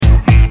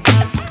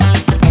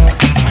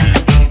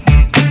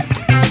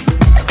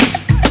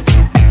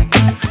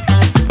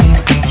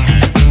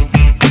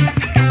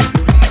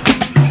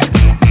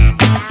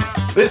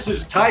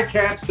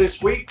Ticats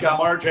this week. I'm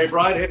RJ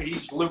Broadhead.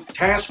 He's Luke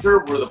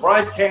Tasker. We're the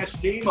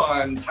broadcast team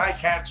on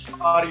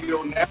Ticats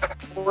Audio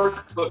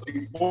Network.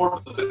 Looking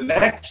forward to the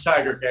next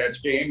Tiger Cats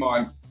game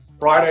on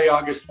Friday,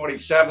 August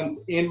 27th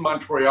in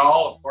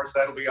Montreal. Of course,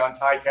 that'll be on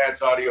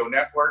Ticats Audio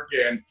Network.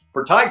 And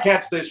for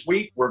Ticats this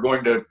week, we're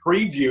going to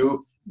preview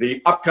the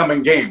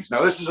upcoming games.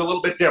 Now, this is a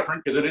little bit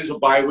different because it is a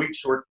bye week,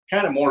 so we're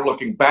kind of more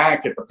looking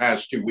back at the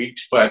past 2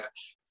 weeks. But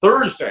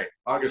Thursday,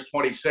 August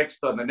 26th,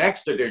 on the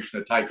next edition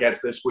of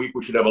Ticats this week,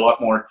 we should have a lot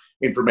more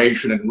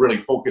information and really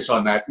focus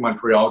on that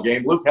Montreal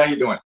game. Luke, how you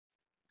doing?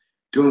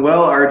 Doing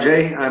well,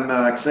 RJ. I'm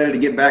excited to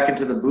get back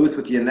into the booth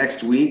with you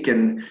next week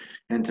and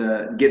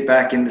to get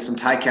back into some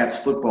Ticats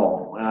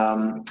football.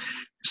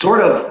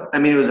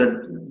 It was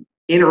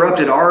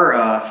interrupted our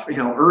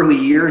early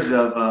years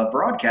of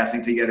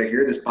broadcasting together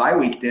here. This bye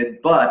week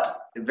did, but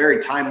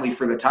very timely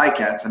for the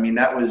Ticats. I mean,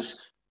 it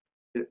was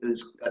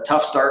a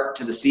tough start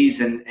to the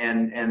season,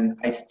 and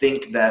I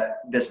think that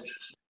this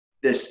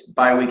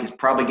bye week is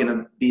probably going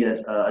to be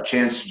a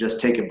chance to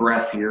just take a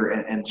breath here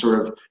and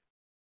sort of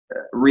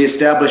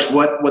reestablish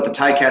what the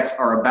Ticats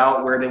are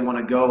about, where they want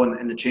to go,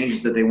 and the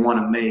changes that they want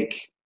to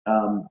make.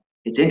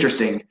 It's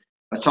interesting. I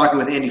was talking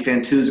with Andy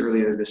Fantuz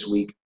earlier this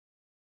week.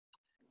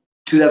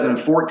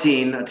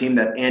 2014, a team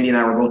that Andy and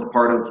I were both a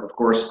part of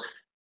course,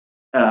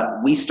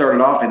 we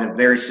started off in a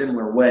very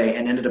similar way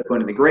and ended up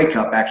going to the Grey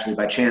Cup actually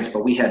by chance,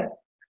 but we had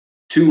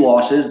 2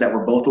 losses that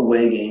were both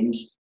away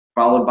games,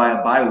 followed by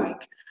a bye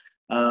week.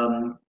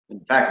 In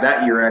fact,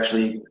 that year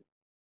actually,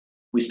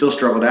 we still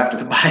struggled after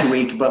the bye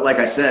week, but like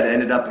I said,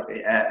 ended up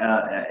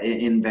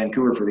in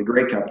Vancouver for the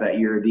Grey Cup that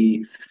year.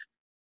 The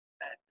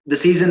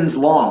season's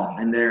long,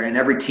 and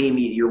every team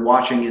you're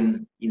watching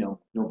in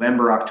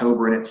November,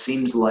 October, and it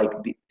seems like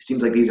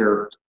these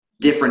are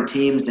different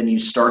teams than you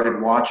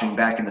started watching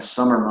back in the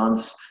summer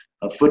months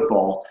of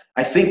football.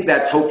 I think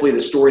that's hopefully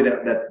the story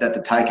that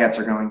the Ticats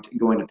are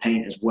going to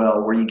paint as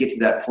well, where you get to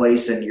that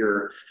place and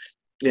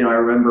I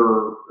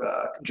remember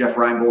Jeff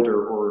Reinbold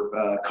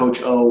or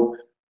Coach O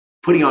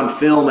putting on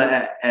film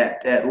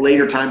at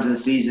later times in the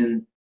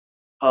season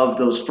of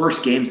those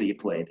first games that you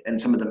played and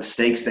some of the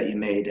mistakes that you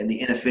made and the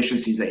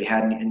inefficiencies that you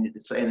had, and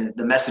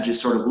the message is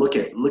sort of look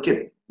at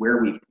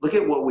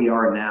what we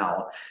are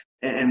now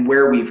and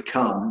where we've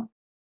come.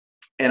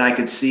 And I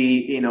could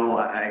see,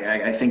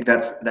 I think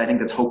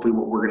that's hopefully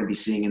what we're going to be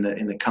seeing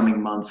in the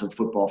coming months of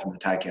football from the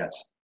Ticats.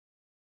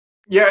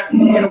 Yeah,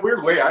 in a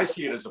weird way, I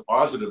see it as a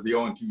positive, the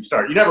 0-2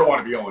 start. You never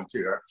want to be 0-2,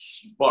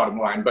 that's bottom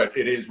line, but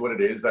it is what it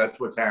is. That's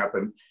what's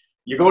happened.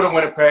 You go to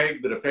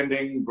Winnipeg, the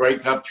defending Grey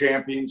Cup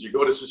champions. You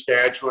go to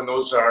Saskatchewan.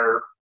 Those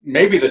are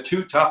maybe the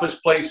 2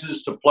 toughest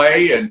places to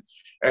play, and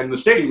the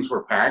stadiums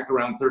were packed,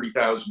 around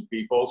 30,000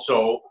 people.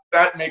 So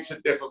that makes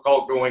it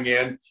difficult going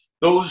in.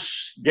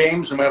 Those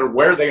games, no matter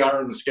where they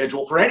are in the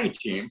schedule for any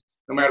team,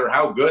 no matter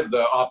how good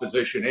the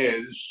opposition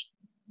is,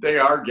 they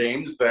are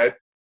games that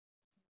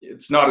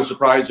it's not a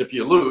surprise if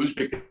you lose,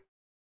 because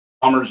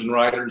Bombers and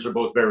Riders are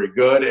both very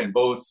good and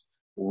both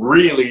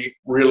really,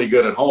 really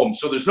good at home.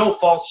 So there's no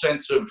false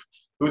sense of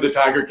who the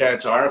Tiger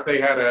Cats are. If they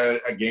had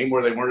a game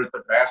where they weren't at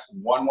their best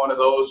and won one of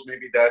those,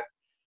 maybe that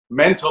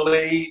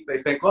mentally they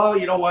think, well,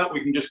 you know what,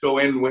 we can just go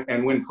in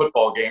and win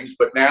football games.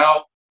 But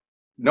now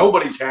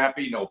nobody's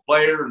happy, no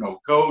player, no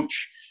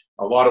coach,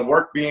 a lot of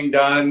work being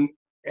done,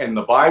 and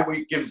the bye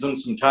week gives them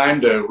some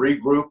time to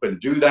regroup and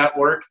do that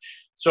work.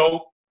 So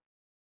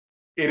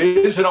it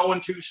is an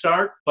 0-2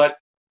 start, but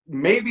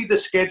maybe the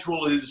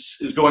schedule is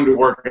going to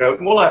work out.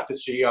 And we'll have to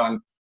see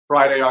on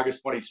Friday,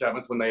 August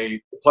 27th, when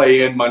they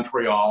play in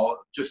Montreal,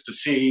 just to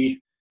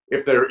see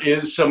if there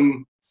is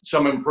some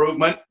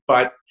improvement.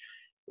 But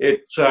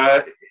it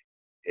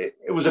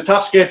was a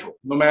tough schedule.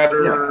 No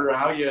matter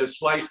how you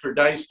sliced or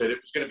diced it, it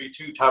was going to be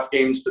 2 tough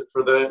games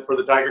for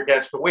the Tiger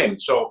Cats to win.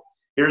 So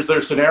here's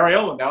their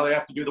scenario, and now they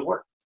have to do the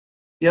work.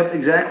 Yep,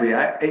 exactly.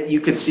 You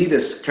could see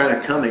this kind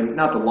of coming,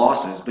 not the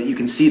losses, but you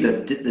can see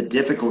the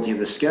difficulty of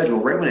the schedule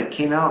right when it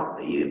came out.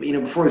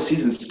 Before the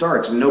season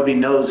starts, when nobody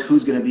knows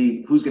who's going to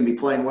be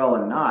playing well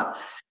and not.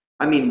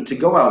 I mean, to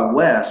go out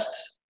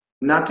west,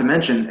 not to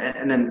mention,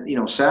 and then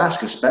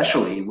Sask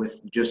especially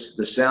with just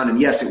the sound. And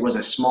yes, it was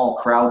a small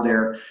crowd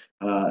there,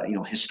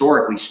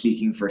 historically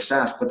speaking for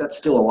Sask, but that's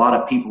still a lot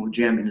of people who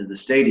jammed into the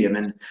stadium,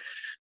 and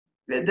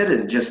that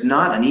is just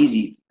not an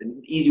easy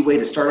way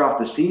to start off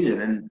the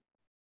season. And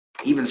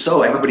even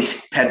so, everybody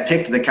had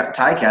picked the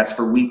Ticats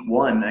for week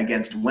 1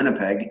 against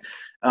Winnipeg,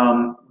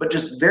 but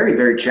just very,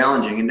 very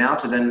challenging. And now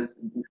to then,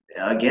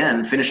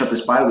 again, finish up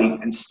this bye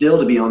week and still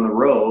to be on the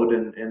road.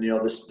 And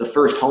the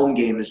first home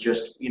game is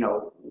just,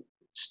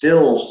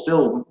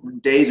 still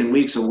days and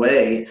weeks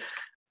away.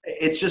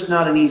 It's just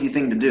not an easy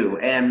thing to do.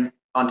 And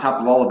on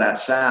top of all of that,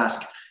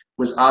 Sask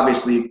was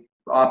obviously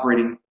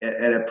operating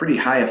at a pretty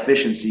high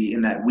efficiency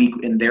in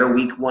their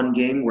week 1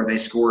 game where they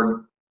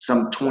scored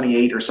some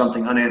 28 or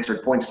something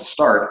unanswered points to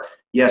start.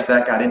 Yes,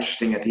 that got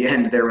interesting at the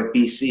end there with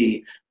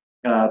BC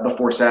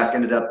before Sask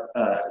ended up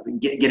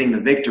getting the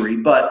victory.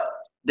 But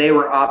they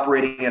were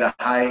operating at a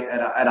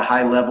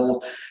high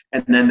level,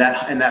 and then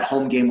that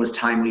home game was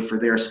timely for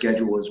their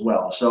schedule as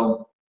well.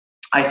 So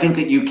I think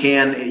that you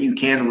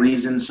can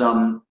reason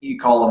some, you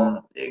call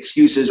them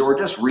excuses or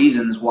just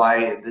reasons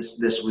why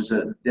this was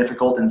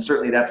difficult, and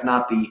certainly that's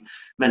not the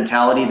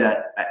mentality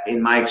that,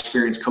 in my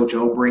experience, Coach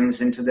O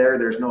brings into there.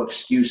 There's no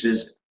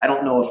excuses. I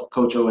don't know if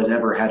Coach O has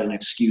ever had an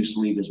excuse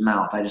leave his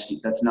mouth.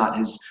 That's not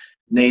his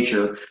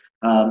nature.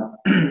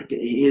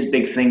 His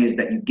big thing is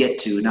that you get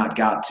to, not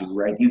got to,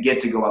 right? You get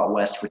to go out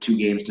west for 2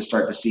 games to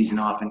start the season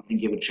off and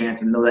give it a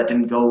chance. And though that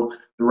didn't go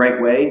the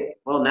right way,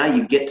 well, now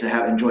you get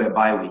to enjoy a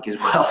bye week as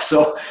well.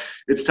 So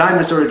it's time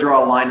to sort of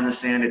draw a line in the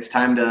sand. It's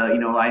time to,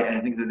 I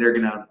think that they're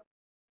going to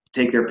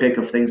take their pick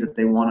of things that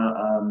they want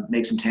to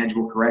make some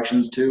tangible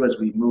corrections to as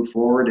we move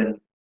forward. And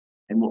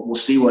we'll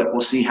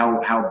see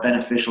how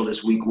beneficial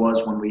this week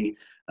was when we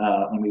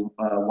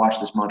watch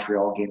this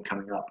Montreal game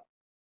coming up.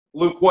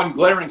 Luke, one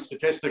glaring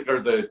statistic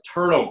are the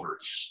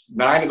turnovers.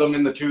 9 of them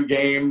in the 2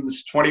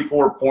 games,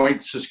 24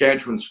 points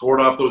Saskatchewan scored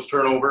off those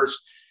turnovers.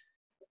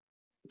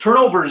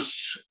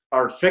 Turnovers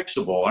are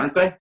fixable, aren't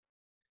they?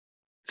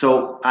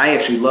 So I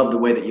actually love the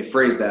way that you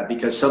phrase that,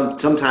 because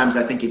sometimes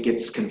I think it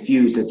gets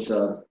confused. It's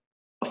a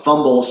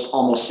fumble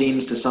almost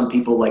seems to some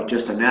people like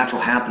just a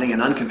natural happening,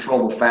 an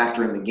uncontrollable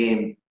factor in the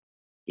game.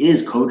 It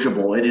is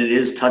coachable, and it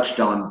is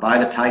touched on by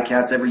the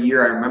Ticats every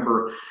year. I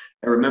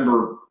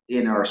remember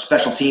in our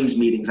special teams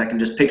meetings, I can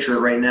just picture it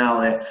right now,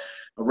 that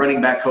a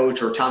running back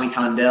coach or Tommy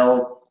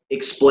Condell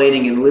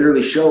explaining and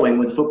literally showing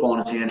with football in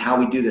his hand how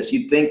we do this.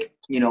 You'd think,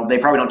 they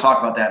probably don't talk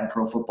about that in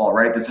pro football,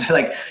 right? It's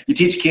like you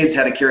teach kids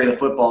how to carry the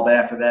football, but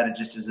after that, it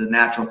just is a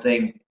natural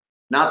thing.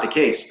 Not the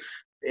case.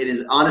 It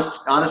is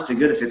honest to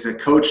goodness.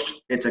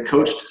 It's a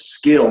coached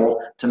skill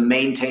to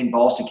maintain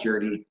ball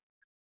security.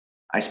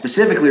 I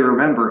specifically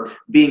remember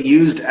being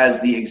used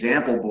as the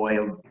example boy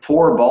of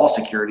poor ball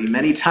security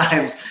many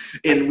times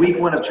in week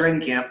 1 of training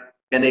camp,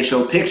 and they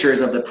show pictures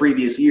of the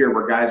previous year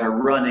where guys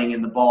are running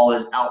and the ball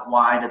is out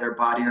wide of their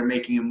body, they're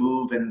making a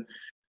move, and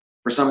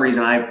for some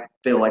reason I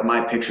feel like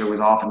my picture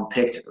was often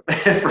picked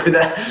for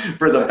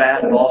the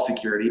bad ball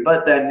security.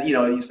 But then,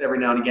 every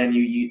now and again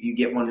you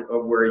get one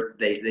where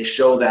they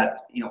show that,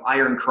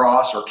 iron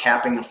cross or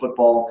capping the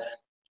football.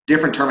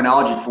 Different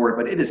terminology for it,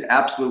 but it is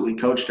absolutely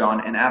coached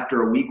on. And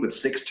after a week with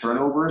 6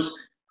 turnovers,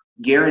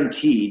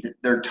 guaranteed,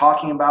 they're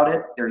talking about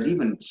it. There's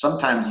even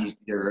sometimes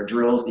there are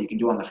drills that you can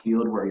do on the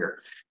field where you're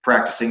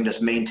practicing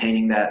just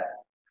maintaining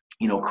that,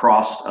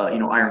 cross,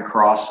 iron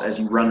cross as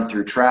you run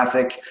through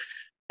traffic.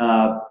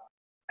 100%,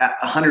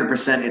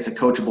 it's a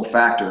coachable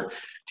factor.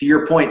 To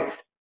your point,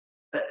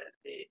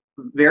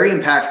 very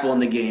impactful in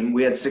the game.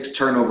 We had 6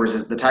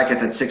 turnovers. The Ticats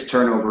had 6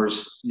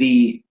 turnovers.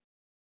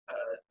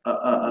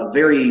 A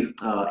very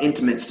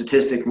intimate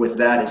statistic with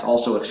that is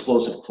also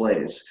explosive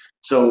plays.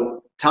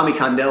 So Tommy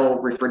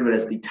Condell referred to it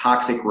as the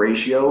toxic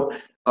ratio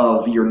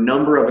of your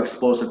number of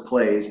explosive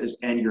plays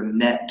and your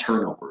net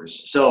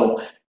turnovers.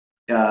 So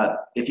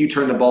if you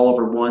turn the ball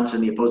over once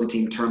and the opposing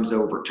team turns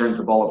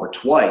the ball over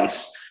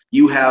twice,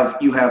 you have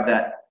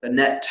that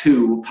net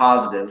 2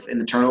 positive in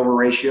the turnover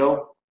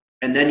ratio.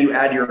 And then you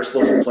add your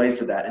explosive plays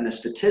to that. And the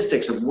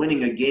statistics of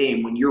winning a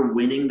game when you're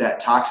winning that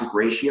toxic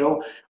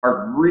ratio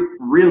are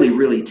really,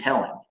 really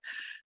telling.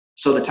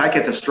 So the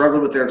Ticats have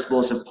struggled with their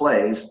explosive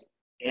plays,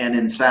 and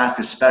in Sask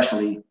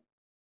especially,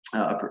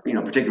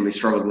 particularly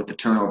struggled with the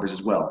turnovers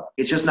as well.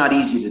 It's just not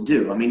easy to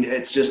do. I mean,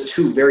 it's just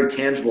 2 very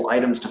tangible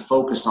items to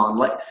focus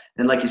on.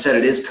 And like you said,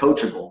 it is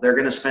coachable. They're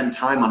going to spend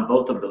time on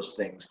both of those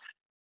things.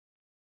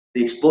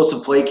 The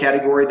explosive play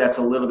category, that's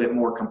a little bit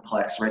more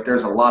complex, right?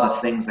 There's a lot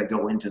of things that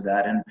go into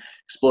that, and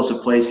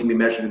explosive plays can be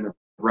measured in the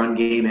run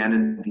game and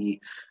in the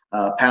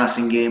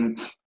passing game,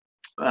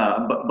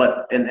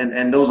 but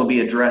those will be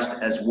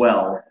addressed as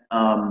well.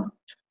 100%,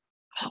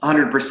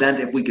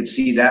 if we could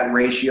see that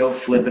ratio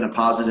flip in a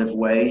positive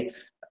way,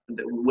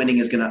 winning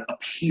is going to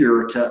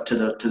appear to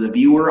the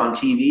viewer on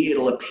TV.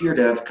 It'll appear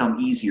to have come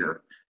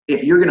easier.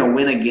 If you're going to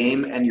win a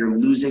game and you're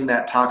losing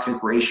that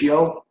toxic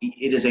ratio,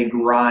 it is a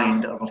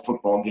grind of a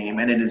football game,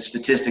 and it is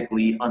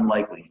statistically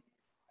unlikely.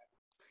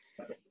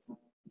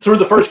 Through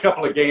the first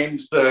couple of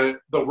games, the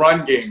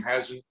run game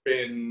hasn't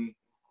been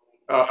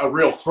a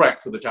real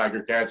threat for the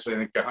Tiger Cats. I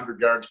think 100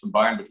 yards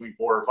combined between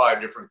 4 or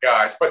 5 different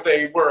guys, but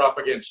they were up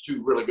against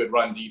 2 really good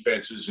run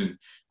defenses in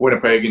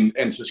Winnipeg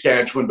and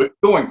Saskatchewan. But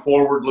going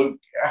forward, Luke,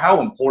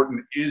 how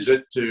important is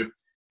it to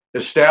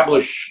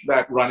establish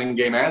that running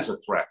game as a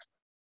threat?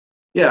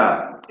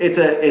 Yeah, it's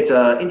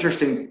a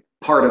interesting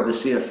part of the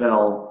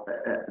CFL,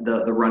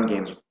 the run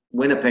games.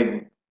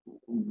 Winnipeg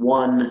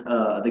won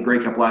the Grey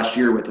Cup last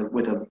year with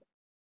a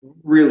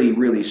really,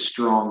 really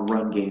strong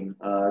run game.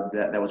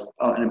 That was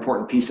an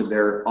important piece of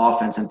their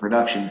offense and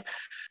production.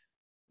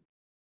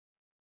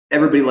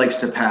 Everybody likes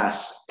to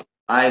pass.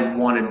 I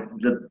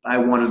wanted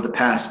the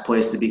pass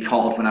plays to be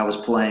called when I was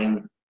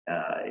playing.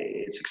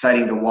 It's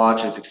exciting to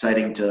watch. It's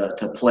exciting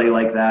to play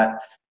like that.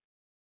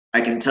 I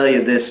can tell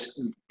you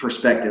this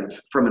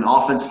perspective from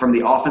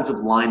the offensive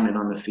lineman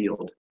on the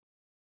field.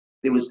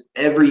 it was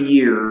every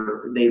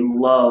year they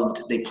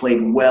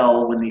played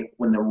well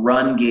when the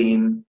run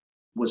game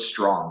was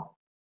strong.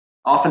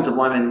 Offensive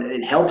linemen,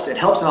 it helps an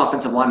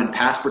offensive lineman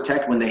pass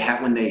protect when they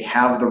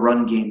have the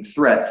run game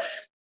threat.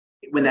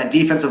 When that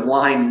defensive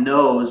line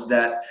knows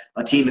that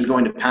a team is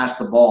going to pass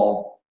the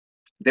ball,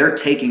 they're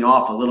taking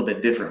off a little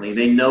bit differently.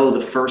 They know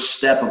the first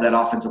step of that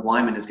offensive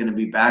lineman is going to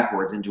be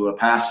backwards into a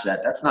pass set.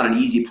 That's not an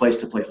easy place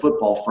to play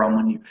football from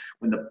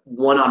when the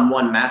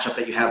one-on-one matchup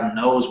that you have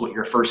knows what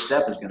your first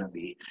step is going to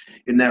be.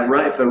 In that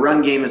run, if the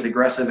run game is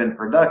aggressive and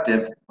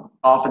productive,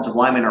 offensive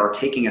linemen are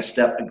taking a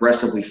step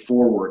aggressively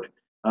forward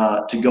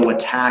to go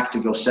attack, to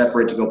go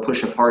separate, to go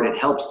push apart. It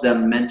helps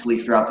them mentally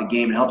throughout the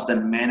game. It helps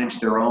them manage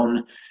their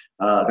own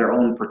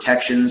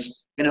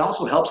protections, and it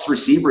also helps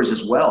receivers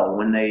as well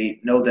when they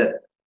know that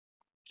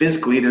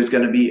physically there's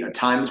going to be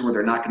times where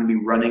they're not going to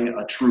be running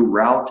a true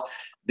route.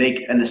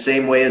 In the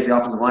same way as the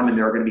offensive lineman,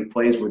 there are going to be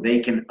plays where they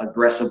can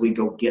aggressively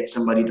go get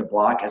somebody to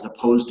block as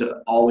opposed to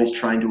always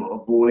trying to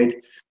avoid.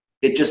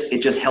 It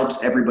just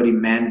helps everybody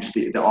manage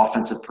the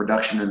offensive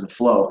production and the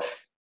flow.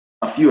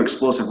 A few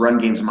explosive run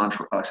games in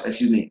Montreal,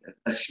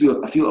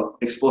 a few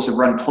explosive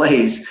run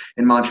plays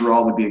in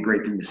Montreal would be a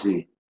great thing to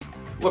see.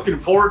 Looking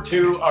forward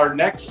to our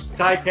next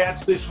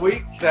Ticats this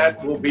week.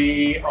 That will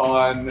be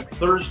on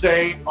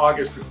Thursday,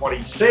 August the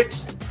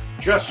 26th,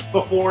 just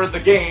before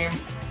the game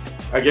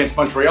against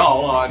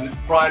Montreal on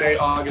Friday,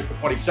 August the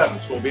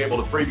 27th. So we'll be able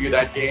to preview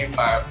that game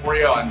for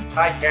you on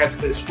Ticats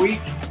this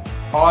week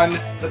on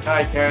the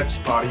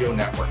Ticats Audio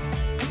Network.